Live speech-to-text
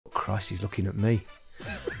Christ, he's looking at me.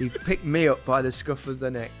 He picked me up by the scruff of the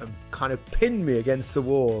neck and kind of pinned me against the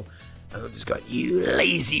wall. And I'm just going, you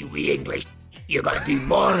lazy wee English, you got to do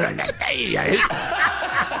more than that.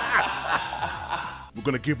 We're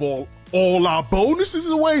going to give all our bonuses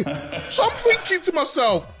away. So I'm thinking to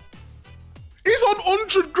myself, he's on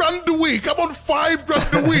 100 grand a week, I'm on 5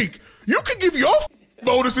 grand a week. You can give your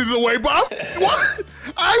bonuses away, but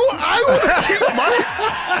I want to keep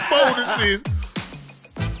my bonuses.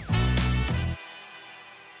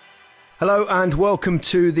 Hello and welcome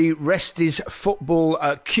to the Rest is Football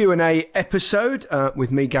Q&A episode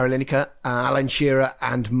with me, Gary Lineker, Alan Shearer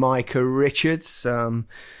and Micah Richards.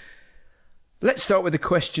 Let's start with a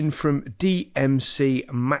question from DMC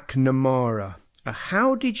McNamara.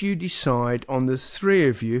 How did you decide on the three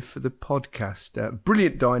of you for the podcast?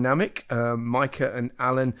 Brilliant dynamic. Micah and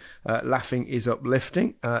Alan laughing is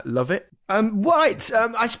uplifting. Love it. Right.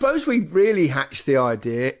 I suppose we really hatched the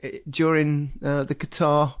idea during the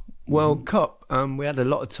Qatar World Cup. We had a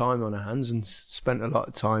lot of time on our hands and spent a lot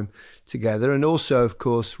of time together. And also, of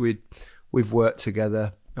course, we've worked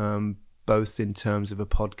together both in terms of a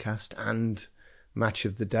podcast and match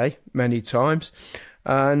of the day many times.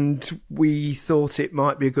 And we thought it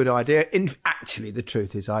might be a good idea. Actually, the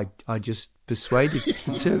truth is I just persuaded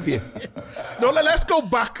the two of you. No, let's go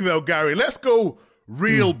back though, Gary. Let's go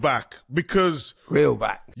real back, because real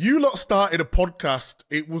back. You lot started a podcast.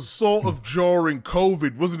 It was sort of during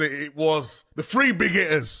COVID, wasn't it? It was the three big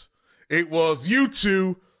hitters. It was you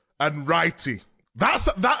two and Righty.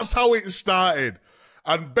 That's how it started.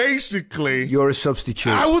 And basically, you're a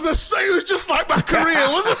substitute. It was just like my career,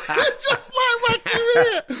 wasn't it? Just like my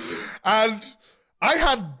career. And I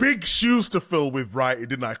had big shoes to fill with Righty,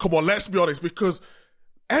 didn't I? Come on, let's be honest, because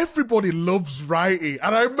everybody loves Righty.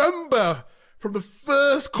 And I remember from the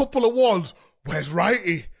first couple of ones, where's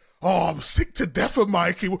Righty? Oh, I'm sick to death of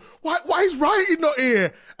Mikey. Why is Righty not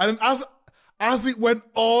here? And as it went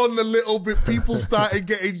on a little bit, people started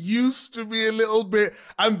getting used to me a little bit.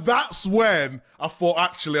 And that's when I thought,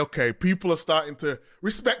 actually, okay, people are starting to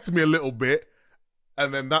respect me a little bit.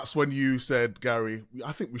 And then that's when you said, Gary,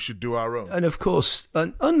 I think we should do our own. And of course,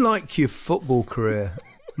 unlike your football career,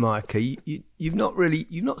 Micah, you've not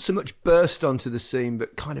so much burst onto the scene,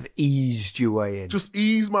 but kind of eased your way in. Just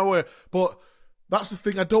eased my way. But that's the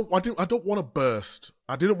thing. I don't want to burst.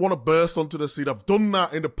 I didn't want to burst onto the scene. I've done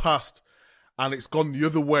that in the past, and it's gone the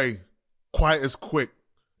other way quite as quick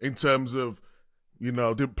in terms of,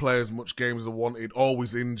 didn't play as much games as I wanted,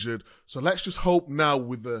 always injured. So let's just hope now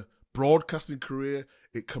with the broadcasting career,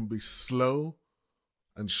 it can be slow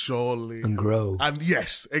and surely. And grow. And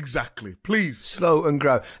yes, exactly. Please. Slow and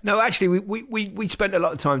grow. No, actually, we spent a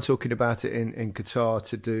lot of time talking about it in Qatar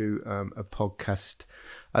to do a podcast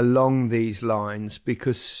along these lines,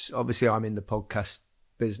 because obviously I'm in the podcast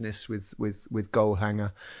business with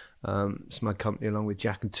Goalhanger. It's my company along with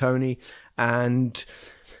Jack and Tony. And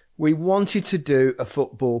we wanted to do a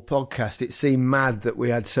football podcast. It seemed mad that we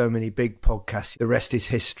had so many big podcasts. The Rest is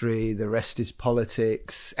History, The Rest is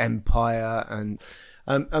Politics, Empire.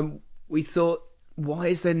 And we thought, why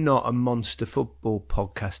is there not a monster football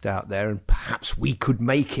podcast out there? And perhaps we could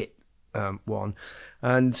make it one.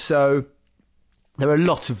 And so there are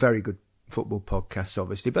lots of very good football podcasts,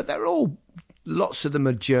 obviously, but lots of them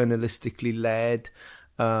are journalistically led.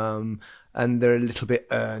 And they're a little bit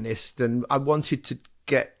earnest. And I wanted to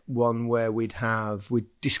get one where we'd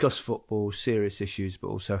discuss football, serious issues, but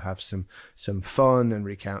also have some fun and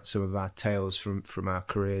recount some of our tales from our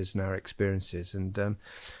careers and our experiences. And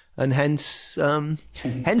hence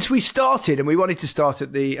we started, and we wanted to start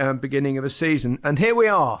at the beginning of a season, and here we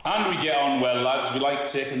are. And we get on well, lads. We like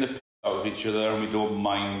taking the piss out of each other, and we don't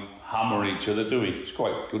mind hammering each other, do we? It's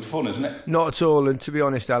quite good fun, isn't it? Not at all, and to be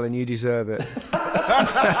honest, Alan, you deserve it.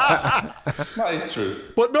 That is true.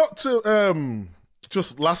 But not to...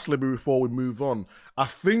 Just lastly, before we move on, I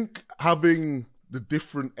think having the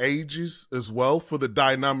different ages as well for the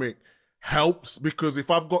dynamic helps, because if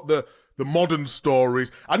I've got the modern stories,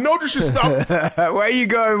 I know disrespect. Where are you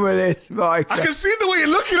going with this, Mike? I can see the way you're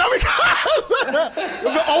looking at me.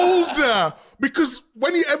 The older, because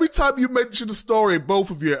every time you mention a story, both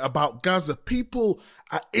of you, about Gaza, people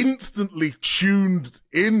are instantly tuned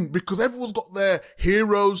in because everyone's got their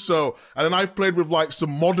heroes. So, and then I've played with like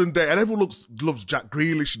some modern day, and everyone loves Jack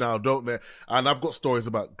Grealish now, don't they? And I've got stories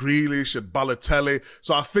about Grealish and Balotelli.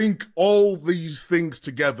 So I think all these things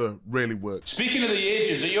together really work. Speaking of the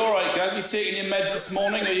ages, are you all right, guys? You taking your meds this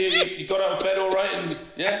morning? You got out of bed all right? And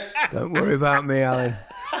yeah. Don't worry about me, Alan.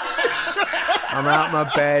 I'm out my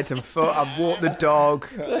bed, I've walked the dog,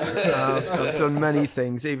 I've done many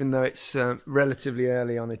things, even though it's relatively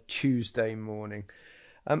early on a Tuesday morning.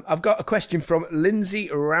 I've got a question from Lindsay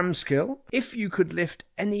Ramskill. If you could lift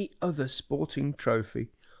any other sporting trophy,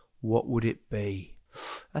 what would it be?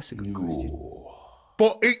 That's a good question.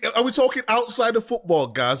 But are we talking outside of football,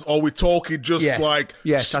 Gaz, or are we talking just like...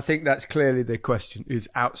 Yes, I think that's clearly the question, is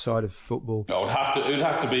outside of football. No, it would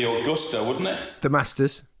have to be Augusta, wouldn't it? The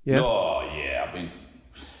Masters, yeah. Oh, yeah, I mean...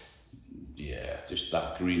 Yeah, just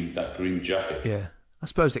that green jacket. Yeah. I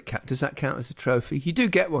suppose does that count as a trophy? You do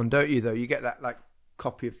get one, don't you, though? You get that, like,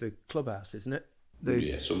 copy of the clubhouse, isn't it?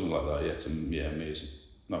 Yeah, something like that. Yeah, amazing.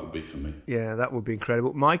 That would be for me. Yeah, that would be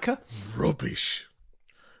incredible. Micah? Rubbish.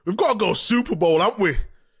 We've got to go Super Bowl, haven't we?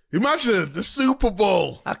 Imagine the Super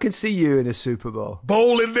Bowl. I can see you in a Super Bowl.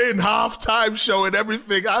 Bowling in, half-time show and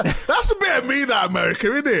everything. That's a bit of me, that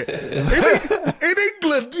America, isn't it? In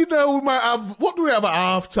England, you know, we might have... What do we have at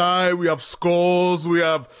half-time? We have scores. We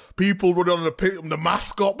have people running on the pitch, the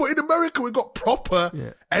mascot. But in America, we've got proper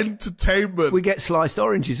entertainment. We get sliced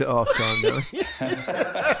oranges at half-time, don't we?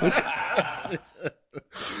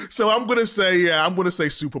 So I'm gonna say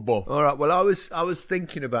Super Bowl. All right. Well, I was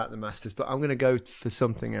thinking about the Masters, but I'm going to go for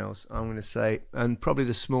something else. I'm going to say, and probably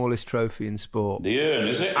the smallest trophy in sport. The urn,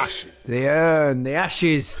 is it? Ashes. The urn, the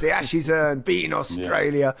Ashes urn, beating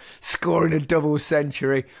Australia, scoring a double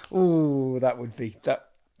century. Ooh, that would be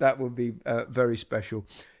very special,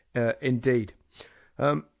 indeed.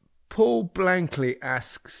 Paul Blankley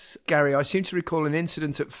asks, Gary, I seem to recall an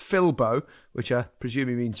incident at Filbo, which I presume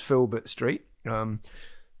he means Filbert Street.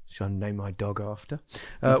 Which I name my dog after,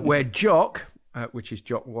 where Jock, which is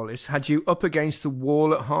Jock Wallace, had you up against the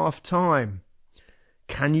wall at half time.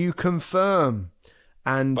 Can you confirm?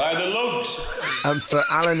 And by the lugs. And for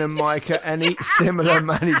Alan and Micah, any similar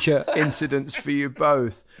manager incidents for you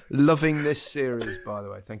both? Loving this series, by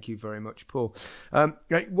the way. Thank you very much, Paul.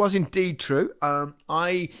 It was indeed true.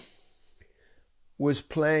 I was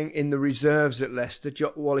playing in the reserves at Leicester.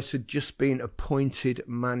 Jock Wallace had just been appointed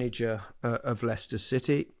manager of Leicester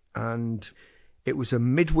City, and it was a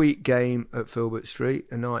midweek game at Filbert Street,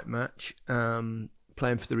 a night match,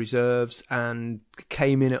 playing for the reserves, and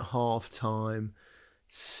came in at half-time,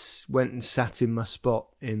 went and sat in my spot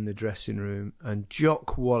in the dressing room, and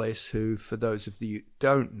Jock Wallace, who, for those of you who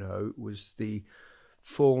don't know, was the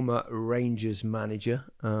former Rangers manager.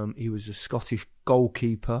 He was a Scottish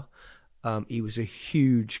goalkeeper. He was a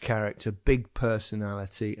huge character, big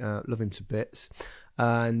personality, love him to bits.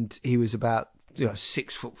 And he was about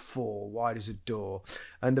 6'4", wide as a door.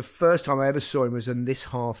 And the first time I ever saw him was in this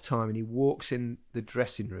half time, and he walks in the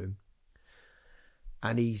dressing room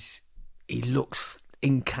and he looks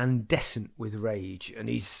incandescent with rage, and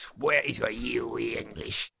he's got you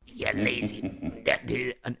English, you lazy.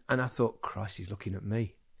 and I thought, Christ, he's looking at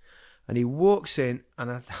me. And he walks in,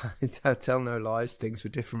 and I tell no lies, things were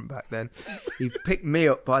different back then. He picked me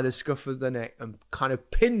up by the scruff of the neck and kind of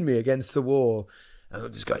pinned me against the wall. And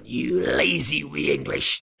I'm just going, you lazy wee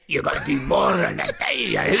English, you got to do more than that.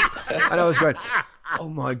 And I was going, oh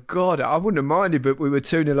my God, I wouldn't have minded, but we were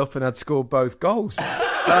 2-0 up and I'd scored both goals.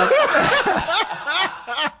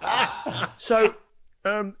 So...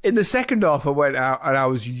 in the second half, I went out and I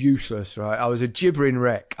was useless, right? I was a gibbering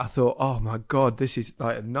wreck. I thought, oh my God, this is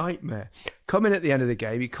like a nightmare. Coming at the end of the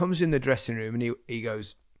game, he comes in the dressing room and he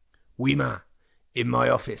goes, "Oui, ma, in my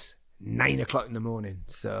office, 9 o'clock in the morning."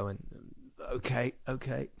 So I went, okay.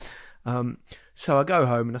 So I go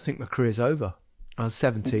home and I think my career's over. I was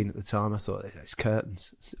 17 at the time. I thought, it's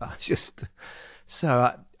curtains.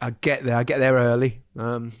 So I get there early.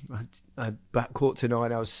 About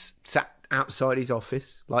 8:45, I was sat outside his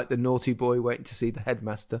office, like the naughty boy waiting to see the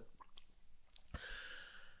headmaster.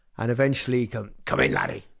 And eventually he come in,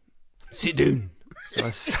 laddie, sit down. So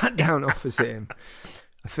I sat down opposite him.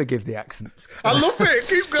 I forgive the accents. I love it.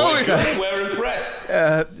 Keep going. We're impressed.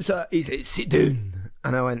 So he said, sit down.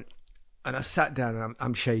 And I went, and I sat down and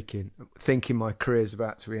I'm shaking, thinking my career's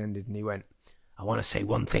about to be ended. And he went, I want to say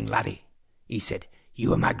one thing, laddie. He said,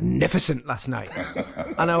 you were magnificent last night.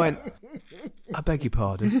 And I went, I beg your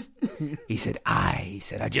pardon. He said, I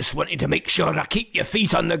just wanted to make sure I keep your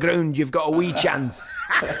feet on the ground. You've got a wee chance.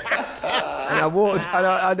 And I walked,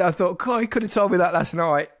 and I thought, God, he could have told me that last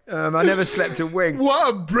night. I never slept a wink.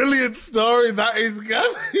 What a brilliant story that is,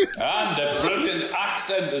 guys. And a brilliant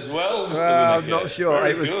accent as well, Mr. I'm not sure.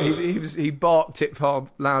 He barked it far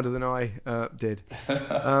louder than I did.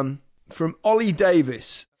 From Ollie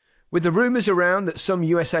Davis. With the rumours around that some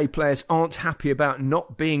USA players aren't happy about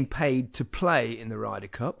not being paid to play in the Ryder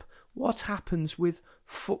Cup, what happens with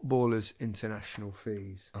footballers' international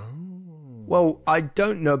fees? Oh. Well, I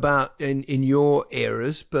don't know about in your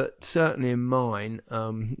eras, but certainly in mine,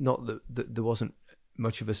 not that there wasn't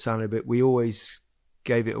much of a salary, but we always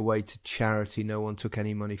gave it away to charity. No one took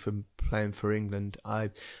any money from playing for England. I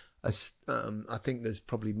think there's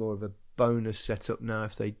probably more of a bonus set up now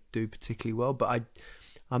if they do particularly well, but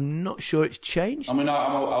I'm not sure it's changed. I mean,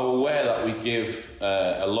 I'm aware that we give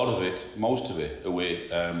a lot of it, most of it, away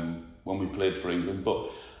when we played for England,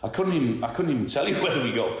 but I couldn't even tell you whether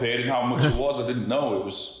we got paid and how much it was. I didn't know. It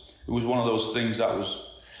was one of those things that was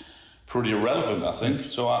pretty irrelevant, I think.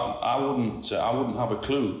 So I wouldn't have a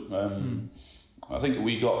clue. I think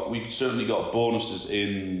we certainly got bonuses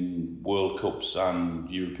in World Cups and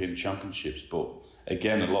European Championships, but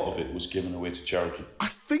again, a lot of it was given away to charity. I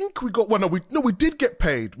think we got we did get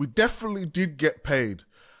paid. We definitely did get paid.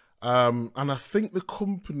 And I think the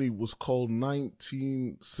company was called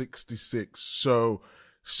 1966. So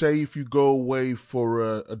say if you go away for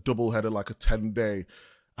a double header, like a 10-day,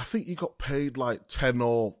 I think you got paid like 10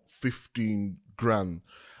 or 15 grand.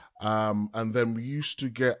 And then we used to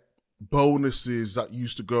get bonuses that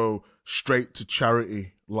used to go straight to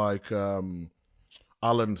charity, like Alan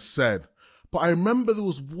said. But I remember there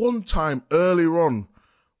was one time earlier on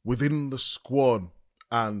within the squad,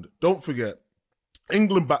 and don't forget,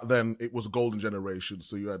 England back then, it was a golden generation.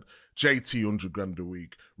 So you had JT 100 grand a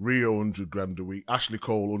week, Rio 100 grand a week, Ashley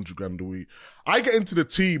Cole 100 grand a week. I get into the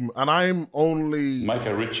team and I'm only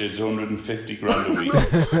Micah Richards 150 grand a week.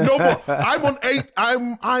 No, but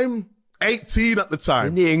I'm 18 at the time.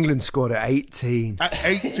 In the England squad at 18. At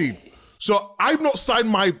 18. So I've not signed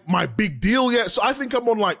my big deal yet. So I think I'm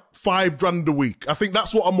on like 5 grand a week. I think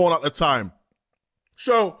that's what I'm on at the time.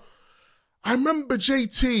 So I remember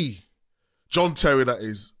JT, John Terry that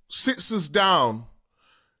is, sits us down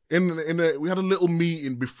we had a little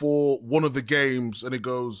meeting before one of the games, and he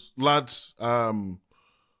goes, lads,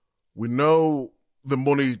 we know the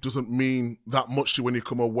money doesn't mean that much to you when you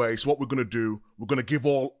come away. So what we're going to do, we're going to give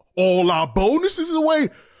all our bonuses away.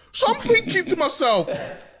 So I'm thinking to myself,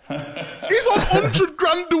 he's on 100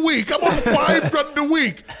 grand a week. I'm on 5 grand a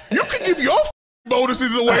week. You can give your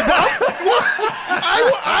bonuses away, but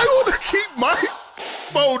I want to keep my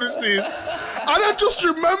bonuses. And I just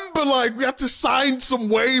remember, like, we had to sign some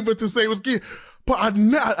waiver to say it was given. But I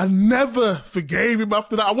never forgave him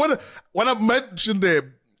after that. When I mentioned it,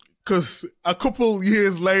 because a couple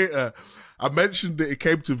years later, I mentioned it, he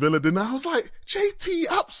came to Villa, and I was like, JT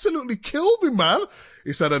absolutely killed me, man.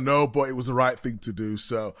 He said, I know, but it was the right thing to do.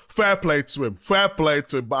 So fair play to him.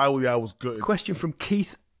 But I was good. Question from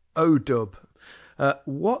Keith O'Dub.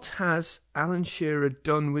 What has Alan Shearer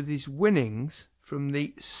done with his winnings from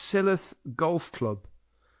the Silloth Golf Club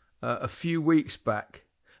a few weeks back?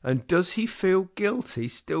 And does he feel guilty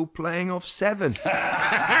still playing off 7?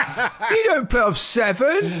 You don't play off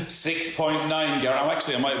 7. 6.9, Gary. I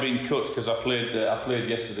might have been cut because I played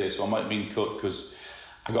yesterday, so I might have been cut because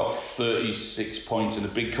I got 36 points in a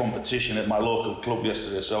big competition at my local club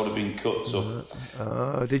yesterday, so I would have been cut. So,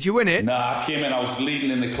 did you win it? Nah, I came in, I was leading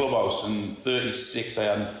in the clubhouse, and 36,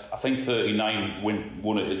 I think 39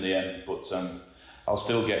 won it in the end, but I'll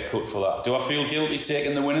still get cut for that. Do I feel guilty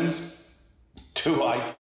taking the winnings? Do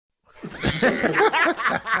I?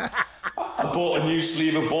 I bought a new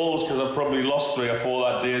sleeve of balls because I probably lost 3 or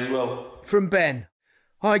 4 that day as well. From Ben.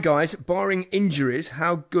 Hi guys, barring injuries,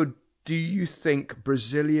 how good do you think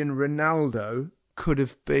Brazilian Ronaldo could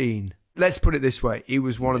have been? Let's put it this way. He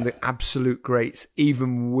was one of the absolute greats,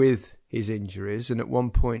 even with his injuries. And at one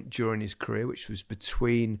point during his career, which was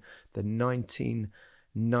between the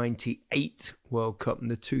 1998 World Cup and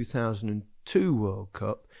the 2002 World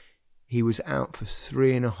Cup, he was out for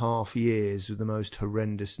 3.5 years with the most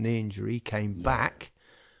horrendous knee injury. He came back,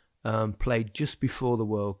 played just before the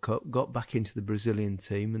World Cup, got back into the Brazilian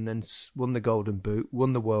team, and then won the Golden Boot,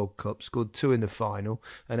 won the World Cup, scored 2 in the final,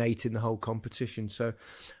 and 8 in the whole competition. So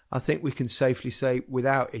I think we can safely say,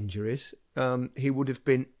 without injuries, he would have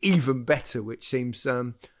been even better, which seems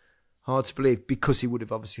hard to believe, because he would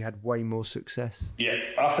have obviously had way more success. Yeah,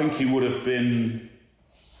 I think he would have been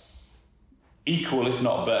equal, if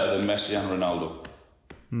not better, than Messi and Ronaldo.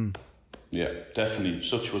 Yeah, definitely.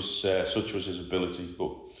 Such was his ability.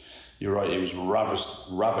 But you're right, he was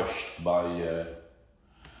ravished by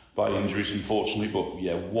injuries, unfortunately. But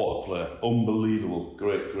yeah, what a player! Unbelievable,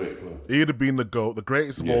 great player. He'd have been the GOAT, the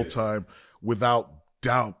greatest of all time, without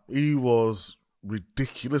doubt. He was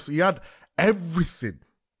ridiculous. He had everything: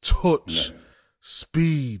 touch,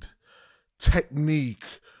 speed, technique,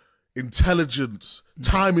 intelligence,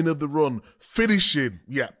 timing of the run, finishing.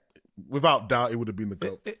 Yeah, without doubt, it would have been the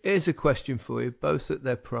GOAT. Here's a question for you, both at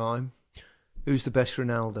their prime. Who's the best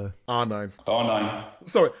Ronaldo? R9. R9.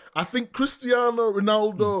 Sorry, I think Cristiano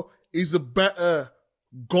Ronaldo is a better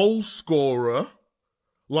goal scorer.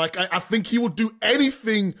 Like, I think he would do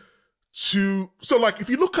anything like, if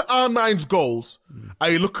you look at R9's goals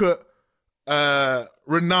and you look at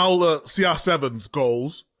Ronaldo CR7's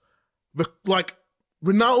goals,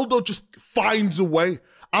 Ronaldo just finds a way.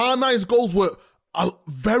 R9's goals were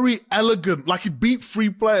very elegant, like he'd beat three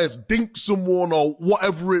players, dink someone or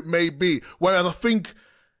whatever it may be. Whereas I think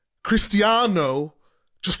Cristiano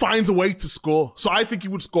just finds a way to score. So I think he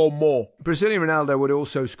would score more. Brazilian Ronaldo would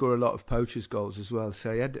also score a lot of poachers' goals as well.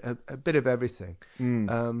 So he had a bit of everything.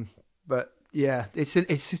 But yeah, it's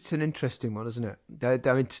an interesting one, isn't it?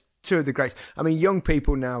 I mean, two of the greats. I mean, young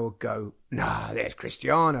people now will go, nah, there's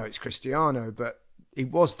Cristiano, it's Cristiano. But he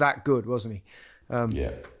was that good, wasn't he?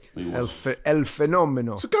 Yeah, he was. El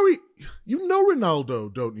Fenomeno. So Gary, you know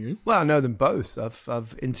Ronaldo, don't you? Well, I know them both.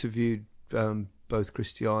 I've interviewed both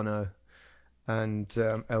Cristiano and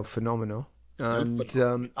El Fenomeno.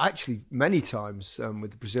 And actually, many times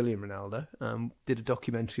with the Brazilian Ronaldo. Did a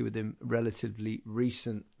documentary with him relatively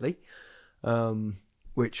recently,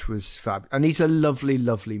 which was fab. And he's a lovely,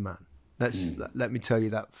 lovely man. Let me tell you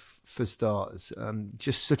that for starters.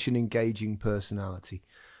 Just such an engaging personality.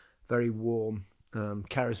 Very warm,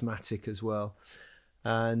 charismatic as well.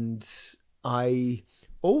 And I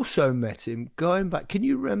also met him going back. Can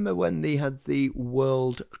you remember when they had the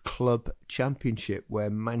World Club Championship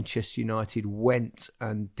where Manchester United went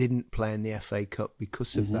and didn't play in the FA Cup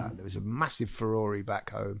because of that? There was a massive furore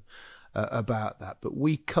back home about that. But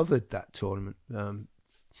we covered that tournament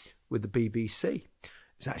with the BBC. It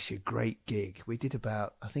was actually a great gig. We did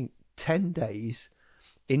about, I think, 10 days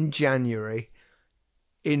in January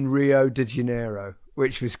in Rio de Janeiro,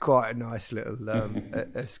 which was quite a nice little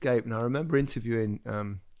escape. And I remember interviewing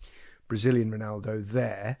Brazilian Ronaldo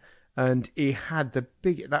there, and he had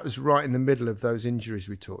that was right in the middle of those injuries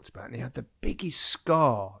we talked about, and he had the biggest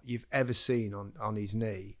scar you've ever seen on his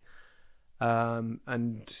knee. And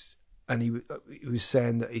he was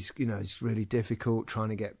saying that it's really difficult trying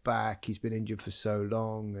to get back. He's been injured for so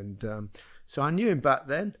long. And so I knew him back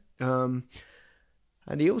then. And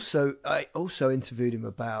I also interviewed him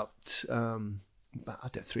about I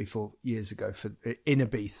don't know, 3-4 years ago in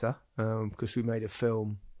Ibiza, because we made a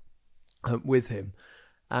film with him,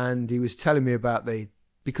 and he was telling me about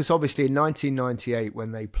because obviously in 1998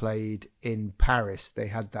 when they played in Paris, they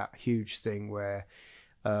had that huge thing where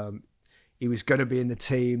he was going to be in the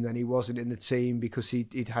team, then he wasn't in the team because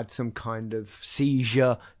he'd had some kind of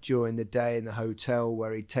seizure during the day in the hotel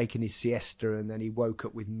where he'd taken his siesta, and then he woke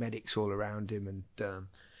up with medics all around him,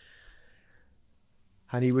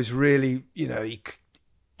 and he was really,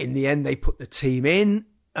 in the end they put the team in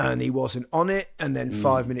and he wasn't on it, and then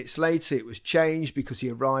 5 minutes later it was changed because he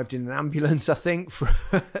arrived in an ambulance, I think,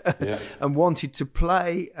 and wanted to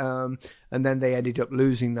play, and then they ended up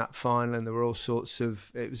losing that final, and there were all sorts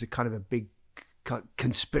of, it was a kind of a big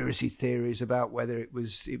conspiracy theories about whether it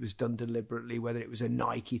was done deliberately, whether it was a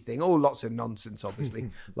Nike thing, all lots of nonsense,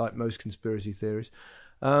 obviously, like most conspiracy theories.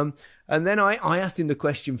 And then I asked him the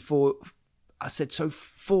question I said, so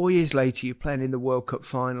 4 years later, you're playing in the World Cup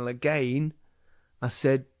final again. I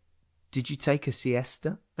said, did you take a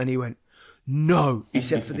siesta? And he went, no. He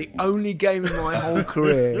said, for the only game in my whole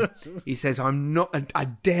career, he says, I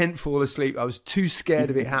daren't fall asleep. I was too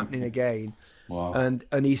scared of it happening again. Wow. And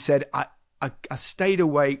he said, I stayed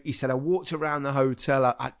awake. He said, I walked around the hotel.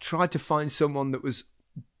 I tried to find someone that was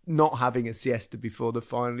not having a siesta before the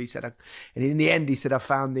final. He said, and in the end, he said, I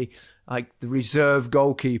found the reserve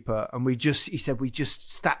goalkeeper, and we just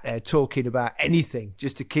sat there talking about anything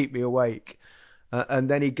just to keep me awake. And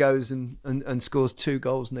then he goes and scores 2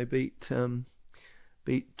 goals, and they beat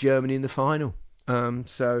Germany in the final.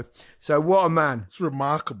 So what a man! It's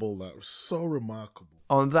remarkable. That was so remarkable.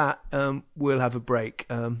 On that, we'll have a break.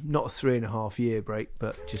 Not a 3.5 year break,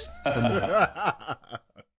 but just a minute.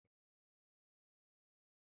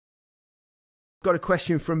 Got a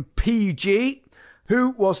question from PG. Who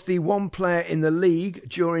was the one player in the league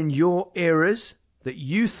during your eras that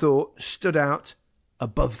you thought stood out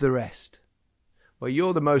above the rest? Well,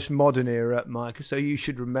 you're the most modern era, Micah, so you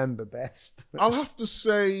should remember best. I'll have to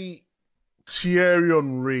say Thierry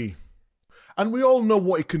Henry. And we all know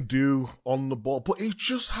what he can do on the ball, but he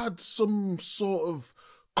just had some sort of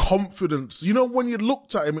confidence. When you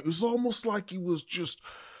looked at him, it was almost like he was just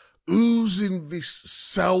oozing this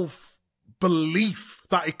self-belief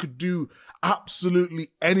that he could do absolutely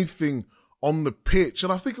anything on the pitch.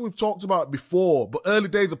 And I think we've talked about it before, but early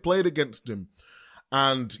days I played against him.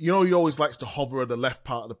 And, he always likes to hover at the left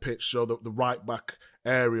part of the pitch, so the right back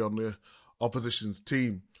area on the opposition's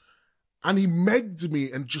team. And he megged me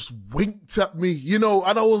and just winked at me, and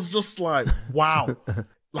I was just like, wow.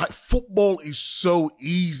 like football is so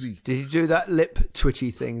easy. Did you do that lip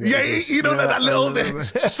twitchy thing? Yeah, you know that little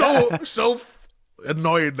so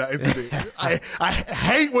annoying, that, isn't it? I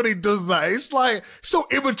hate when he does that. It's like so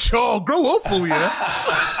immature. Grow up, will you? But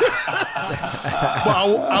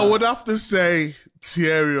I would have to say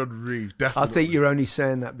Thierry Henry, definitely. I think you're only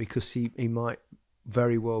saying that because he might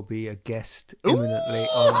very well be a guest imminently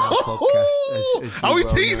on our podcast. As are we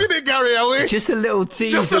teasing it, Gary? Are we? Just a little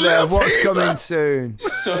teaser there of what's coming soon.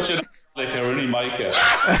 Such an really Micah.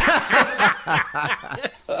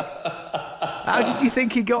 How did you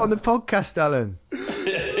think he got on the podcast, Alan?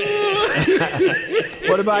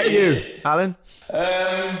 What about you, Alan?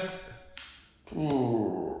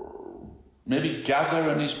 Maybe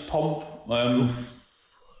Gaza and his pomp.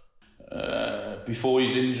 Before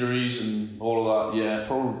his injuries and all of that, yeah,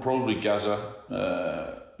 probably Gaza.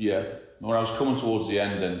 Yeah, when I was coming towards the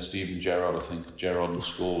end, then Steven Gerrard, I think Gerrard and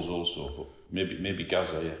Scholes also, but maybe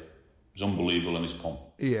Gaza. Yeah, it was unbelievable in his pomp.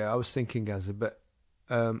 Yeah, I was thinking Gaza, but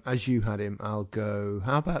as you had him, I'll go.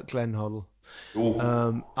 How about Glenn Hoddle?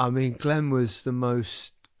 I mean, Glenn was the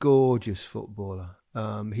most gorgeous footballer.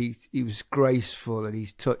 He was graceful, and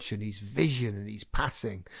his touch and his vision and his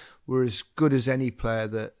passing were as good as any player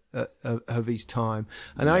that of his time.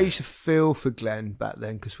 And I used to feel for Glenn back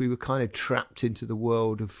then because we were kind of trapped into the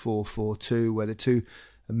world of 4-4-2, where the two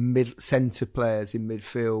centre players in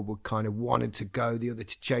midfield were kind of wanted to go, the other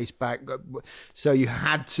to chase back. So you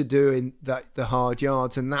had to do the hard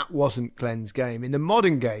yards, and that wasn't Glenn's game. In the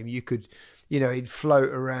modern game, you could, he'd float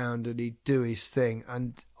around and he'd do his thing.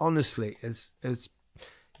 And honestly, as in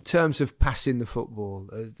terms of passing the football,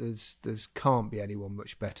 there's can't be anyone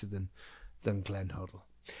much better than Glenn Hoddle.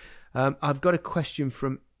 I've got a question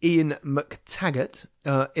from Ian McTaggart.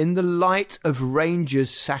 In the light of Rangers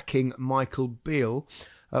sacking Michael Beale,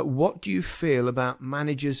 what do you feel about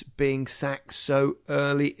managers being sacked so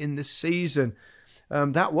early in the season?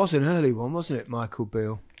 That was an early one, wasn't it, Michael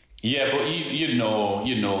Beale? Yeah, but you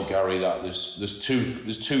know, Gary, that there's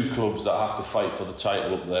two clubs that have to fight for the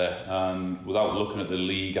title up there, and without looking at the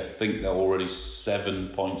league, I think they're already 7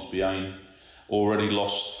 points behind. Already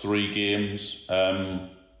lost 3 games.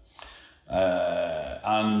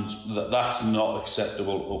 And that's not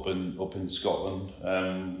acceptable up in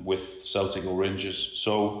Scotland with Celtic or Rangers.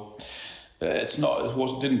 So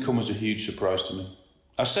didn't come as a huge surprise to me.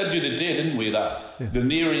 I said the other day, didn't we, that the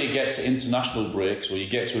nearer you get to international breaks, or you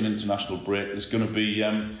get to an international break, there's going to be,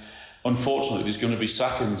 unfortunately, there's going to be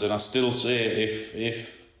sackings. And I still say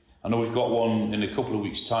if I know we've got one in a couple of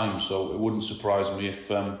weeks' time, so it wouldn't surprise me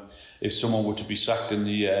if someone were to be sacked in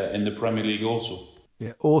the Premier League also.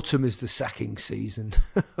 Yeah, autumn is the sacking season.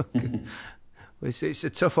 It's a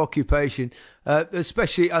tough occupation,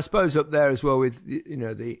 especially, I suppose, up there as well with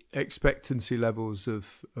the expectancy levels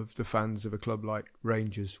of the fans of a club like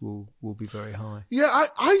Rangers will be very high. Yeah,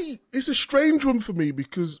 it's a strange one for me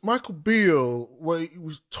because Michael Beale, where he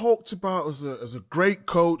was talked about as a great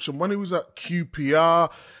coach, and when he was at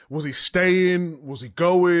QPR, was he staying? Was he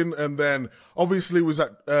going? And then obviously was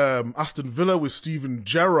at Aston Villa with Steven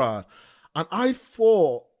Gerrard. And I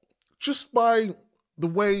thought, just by the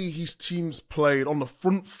way his teams played on the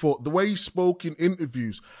front foot, the way he spoke in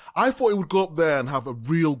interviews, I thought he would go up there and have a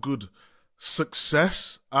real good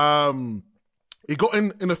success. He got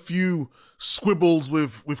in a few squibbles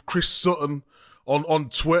with Chris Sutton on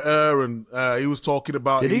Twitter, and he was talking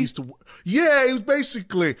about... Did he? He was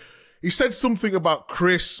basically... He said something about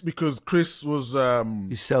Chris because Chris was...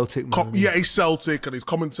 he's Celtic, man. He's Celtic, and he's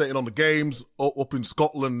commentating on the games up in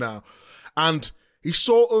Scotland now. And he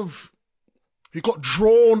got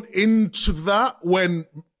drawn into that when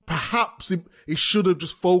perhaps he should have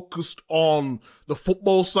just focused on the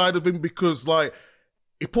football side of him, because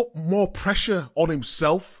he put more pressure on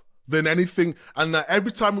himself than anything. And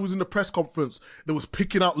every time he was in the press conference, there was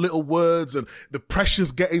picking out little words and the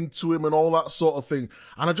pressure's getting to him and all that sort of thing.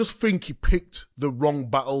 And I just think he picked the wrong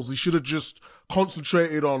battles. He should have just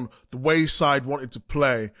concentrated on the way his side wanted to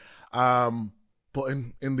play. But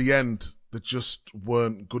in the end, they just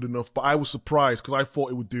weren't good enough. But I was surprised because I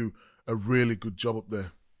thought he would do a really good job up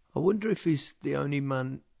there. I wonder if he's the only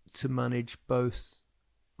man to manage both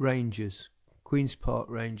Rangers, Queen's Park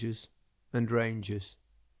Rangers and Rangers.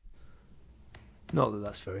 Not that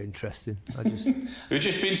that's very interesting. You've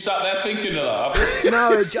just been sat there thinking of that, haven't you?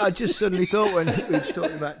 No, I just suddenly thought when we were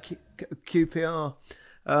talking about QPR.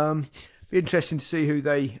 Be interesting to see who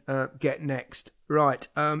they get next. Right,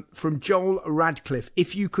 from Joel Radcliffe.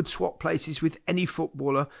 If you could swap places with any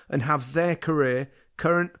footballer and have their career,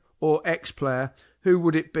 current or ex-player, who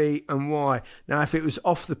would it be and why? Now, if it was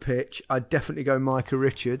off the pitch, I'd definitely go Micah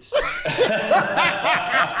Richards.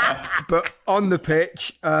 But on the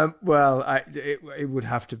pitch, it would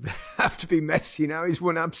have to be Messi now. He's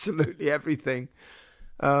won absolutely everything.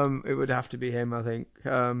 It would have to be him, I think.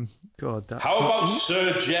 How about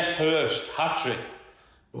Sir Geoff Hurst, hat-trick,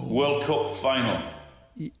 World Cup final?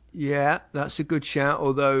 Yeah, that's a good shout,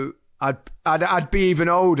 although I'd be even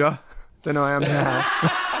older than I am now.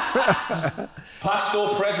 Past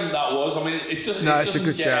or present, that was. I mean, it doesn't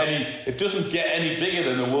get any bigger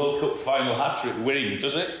than a World Cup final hat-trick winning,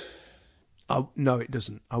 does it? No, it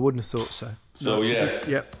doesn't. I wouldn't have thought so. So,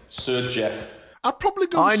 yep. Sir Geoff. I'd probably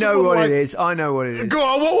go. I know what it is. I know what it is. Go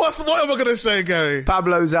on. What am I going to say, Gary?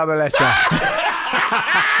 Pablo Zabaleta.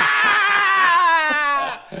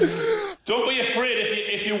 Don't be afraid.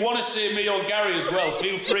 If you want to say me or Gary as well,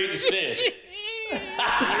 feel free to say it.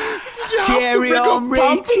 Thierry Henry.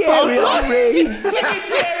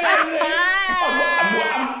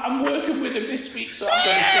 I'm working with him this week, so I'm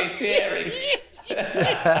going to say Thierry.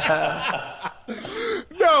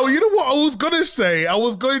 No, you know what I was going to say? I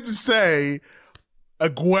was going to say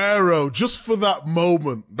Aguero, just for that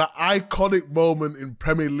moment, that iconic moment in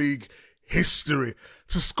Premier League history.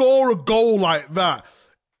 To score a goal like that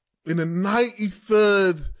in the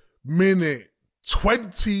 93rd minute,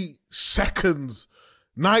 20 seconds,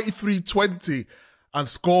 93-20, and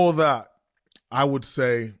score that, I would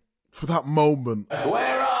say, for that moment.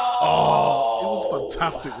 Aguero! Oh, it was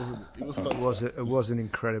fantastic, wasn't it? It was fantastic. It was an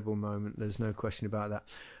incredible moment. There's no question about that.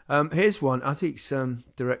 Here's one. I think it's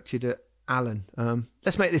directed at Alan.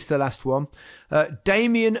 Let's make this the last one.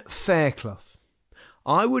 Damien Fairclough.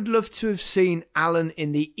 I would love to have seen Alan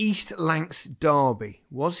in the East Lancs derby.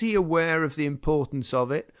 Was he aware of the importance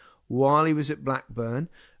of it while he was at Blackburn?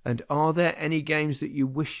 And are there any games that you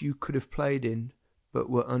wish you could have played in but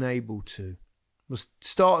were unable to? We'll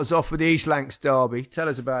start us off with the East Lancs derby. Tell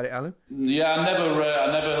us about it, Alan. Yeah, I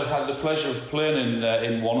never had the pleasure of playing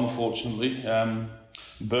in one, unfortunately.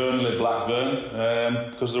 Burnley, Blackburn,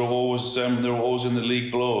 because they were always in the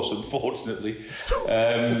league below us, unfortunately.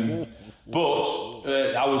 But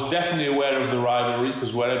I was definitely aware of the rivalry,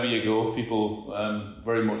 because wherever you go, people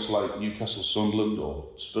very much like Newcastle, Sunderland, or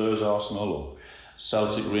Spurs, Arsenal, or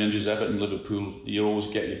Celtic, Rangers, Everton, Liverpool. You always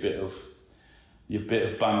get your bit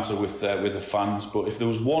of banter with the fans. But if there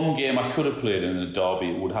was one game I could have played in a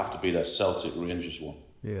derby, it would have to be that Celtic Rangers one.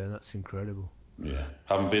 Yeah, that's incredible. Yeah,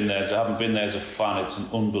 haven't been there as a fan. It's an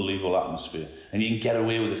unbelievable atmosphere, and you can get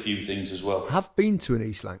away with a few things as well. I've been to an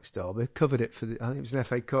East Lancs derby, covered it for I think it was an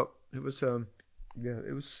FA Cup. It was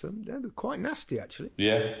quite nasty actually.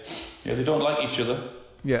 Yeah, they don't like each other.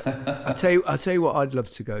 Yeah, I tell you what, I'd love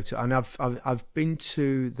to go to, and I've been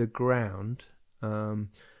to the ground,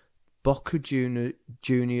 Boca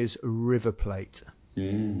Juniors River Plate.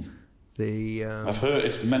 I've heard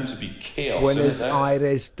it's meant to be chaos. Buenos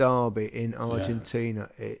Aires derby in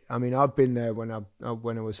Argentina. Yeah. I've been there when I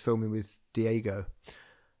was filming with Diego,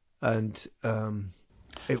 and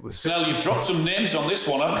it was. Well, you've dropped some names on this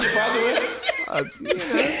one, haven't you? By the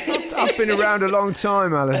way, I've been around a long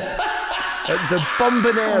time, Alan. At the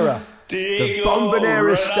Bombonera, Diego the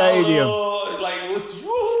Bombonera Ronaldo, Stadium.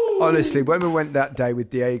 Woo! Honestly, when we went that day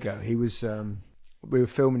with Diego, he was. We were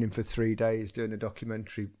filming him for 3 days, doing a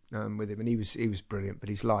documentary with him, and he was brilliant. But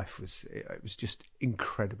his life was just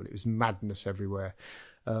incredible. It was madness everywhere.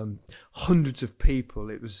 Hundreds of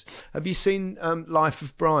people. It was. Have you seen Life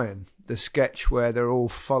of Brian, the sketch where they're all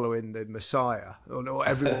following the Messiah, or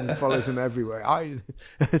everyone follows him everywhere?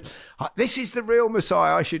 This is the real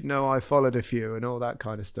Messiah. I should know. I followed a few, and all that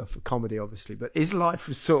kind of stuff. For comedy, obviously, but his life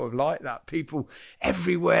was sort of like that. People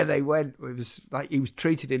everywhere they went, it was like he was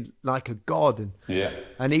treated like a god,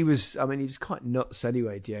 and he was. I mean, he was quite nuts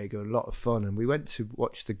anyway. Diego, a lot of fun, and we went to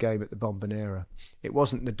watch the game at the Bombonera. It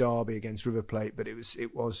wasn't the derby against River Plate, but it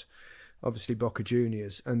was obviously Boca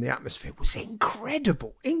Juniors, and the atmosphere was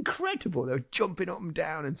incredible. They were jumping up and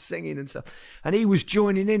down and singing and stuff, and he was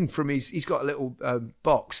joining in from he's got a little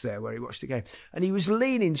box there where he watched the game, and he was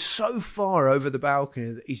leaning so far over the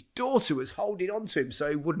balcony that his daughter was holding on to him so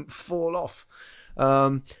he wouldn't fall off.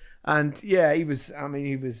 And yeah, he was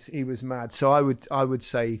mad. So I would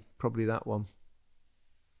say probably that one.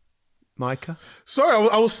 Micah? Sorry,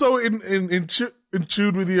 I was so in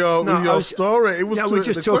tune with your story. It was we're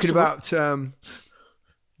just talking about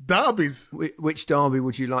derbies. Which derby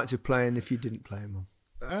would you like to play in if you didn't play in one?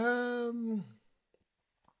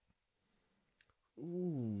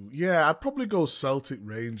 Yeah, I'd probably go Celtic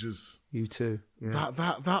Rangers. You too. Yeah.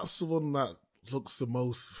 That's the one that looks the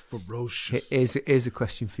most ferocious. Here's a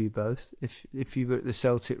question for you both. If you were at the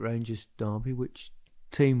Celtic Rangers derby, which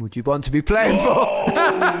team would you want to be playing for? What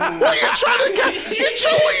are you trying to get?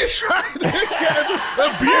 What you're trying to get?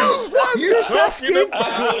 Abused one. You're talking about.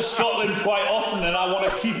 I go to Scotland quite often, and I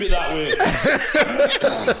want to keep it that way.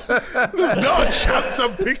 There's no chance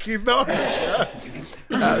I'm picking. No chance.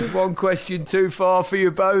 That was one question too far for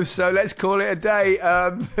you both, so let's call it a day.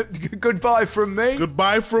 Goodbye from me.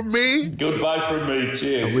 Goodbye from me. Goodbye from me.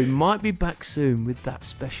 Cheers. And we might be back soon with that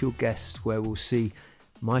special guest where we'll see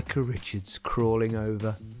Micah Richards crawling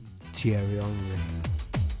over Thierry Henry.